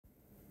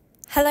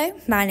Hello,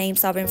 my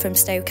name's Lauren from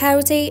Stoke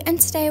Audi,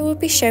 and today I will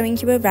be showing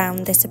you around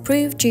this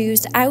approved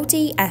used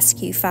Audi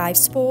SQ5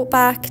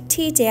 Sportback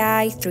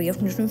TDI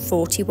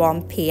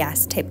 341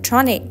 PS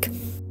tiptronic.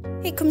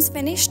 It comes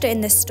finished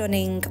in the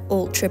stunning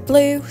ultra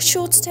blue,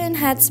 sure to turn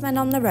heads when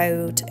on the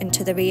road, and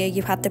to the rear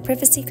you have the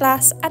privacy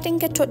glass,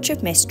 adding a touch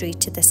of mystery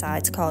to the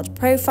side's card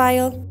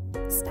profile.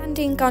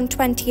 Standing on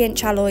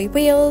 20-inch alloy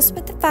wheels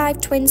with the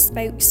 5 twin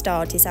spoke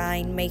star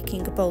design,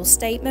 making a bold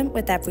statement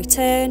with every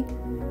turn.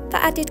 For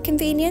added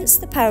convenience,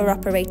 the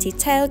power-operated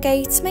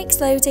tailgate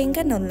makes loading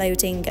and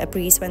unloading a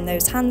breeze when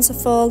those hands are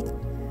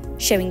full.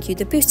 Showing you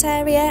the boot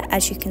area,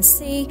 as you can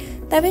see,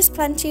 there is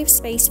plenty of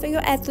space for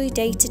your every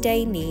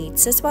day-to-day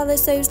needs, as well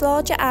as those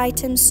larger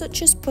items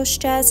such as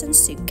pushchairs and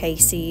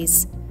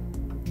suitcases.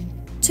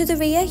 To the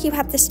rear, you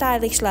have the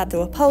stylish leather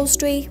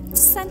upholstery,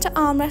 centre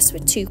armrest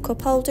with 2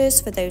 cup holders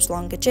for those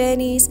longer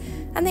journeys,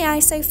 and the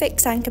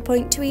ISOFIX anchor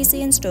point to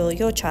easily install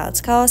your child's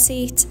car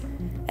seat.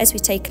 As we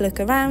take a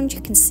look around,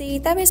 you can see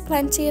there is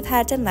plenty of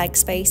head and leg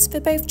space for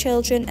both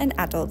children and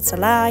adults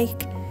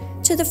alike.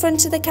 To the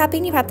front of the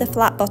cabin you have the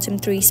flat-bottom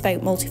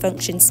 3-spoke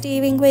multifunction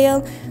steering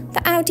wheel,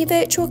 the Audi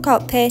virtual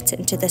cockpit,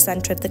 and to the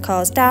centre of the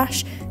car's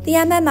dash, the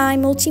MMI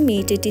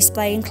multimedia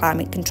display and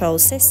climate control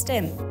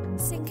system.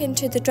 Sink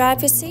into the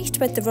driver's seat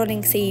with the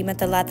running theme of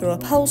the leather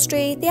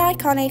upholstery, the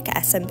iconic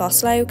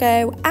S&Boss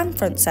logo, and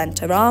front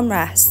centre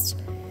armrest.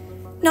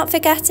 Not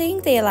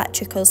forgetting the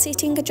electrical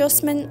seating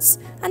adjustments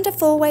and a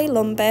 4-way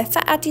lumbar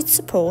for added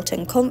support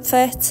and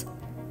comfort.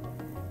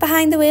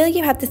 Behind the wheel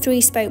you have the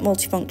 3-spoke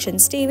multifunction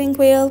steering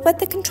wheel with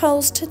the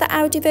controls to the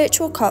Audi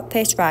virtual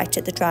cockpit right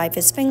at the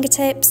driver's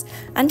fingertips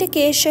and a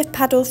gear shift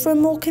paddle for a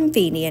more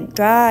convenient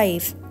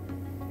drive.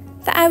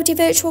 The Audi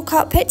virtual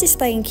cockpit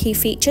displaying key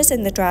features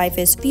in the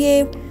driver's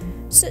view,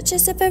 such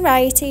as a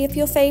variety of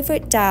your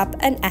favourite DAB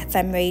and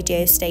FM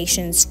radio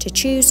stations to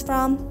choose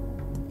from.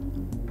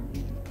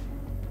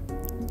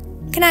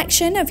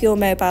 Connection of your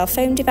mobile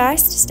phone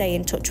device to stay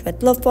in touch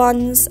with loved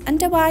ones,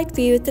 and a wide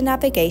view of the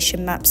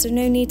navigation map so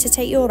no need to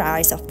take your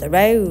eyes off the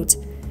road.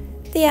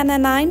 The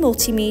MMI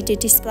multimedia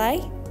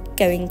display,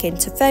 going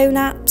into phone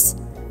apps.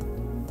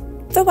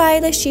 For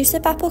wireless use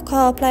of Apple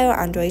CarPlay or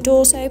Android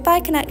Auto by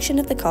connection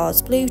of the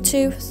car's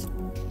Bluetooth.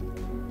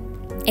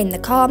 In the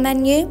car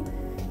menu,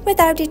 with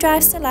Audi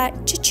Drive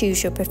Select to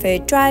choose your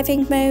preferred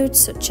driving mode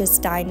such as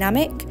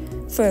dynamic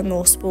for a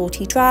more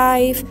sporty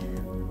drive,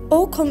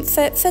 or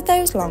comfort for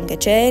those longer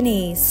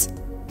journeys.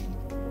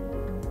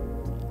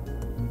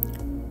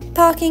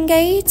 Parking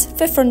aid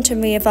for front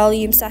and rear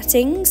volume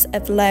settings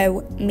of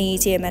low,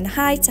 medium and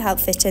high to help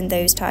fit in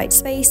those tight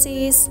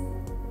spaces.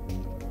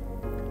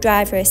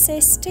 Driver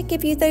assist to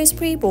give you those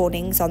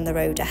pre-warnings on the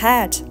road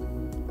ahead.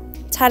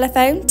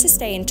 Telephone to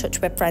stay in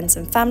touch with friends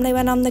and family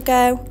when on the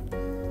go.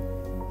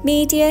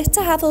 Media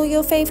to have all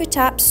your favourite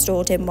apps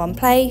stored in one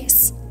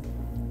place.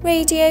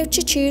 Radio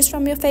to choose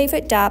from your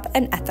favourite DAB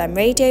and FM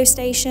radio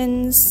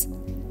stations,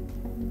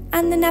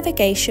 and the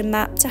navigation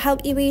map to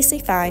help you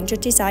easily find your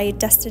desired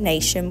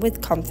destination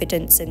with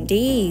confidence and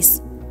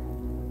ease.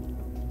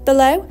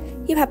 Below,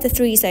 you have the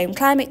 3-zone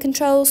climate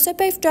control so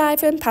both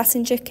driver and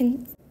passenger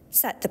can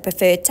set the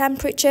preferred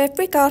temperature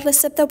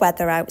regardless of the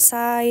weather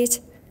outside,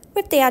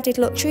 with the added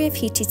luxury of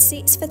heated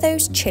seats for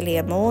those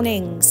chillier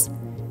mornings.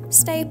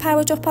 Stay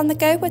powered up on the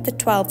go with the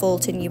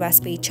 12-volt and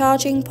USB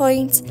charging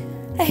point,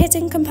 a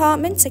hidden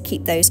compartment to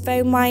keep those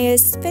phone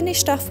wires,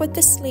 finished off with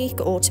the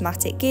sleek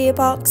automatic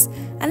gearbox,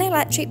 an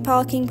electric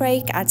parking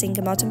brake adding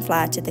a modern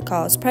flair to the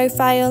car's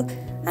profile,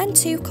 and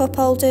 2 cup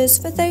holders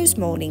for those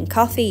morning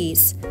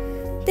coffees.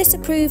 This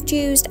approved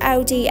used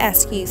Audi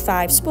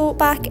SQ5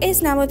 Sportback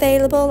is now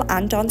available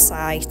and on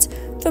site.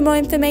 For more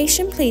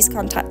information please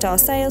contact our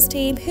sales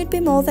team who'd be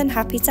more than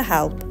happy to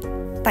help.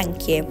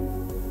 Thank you.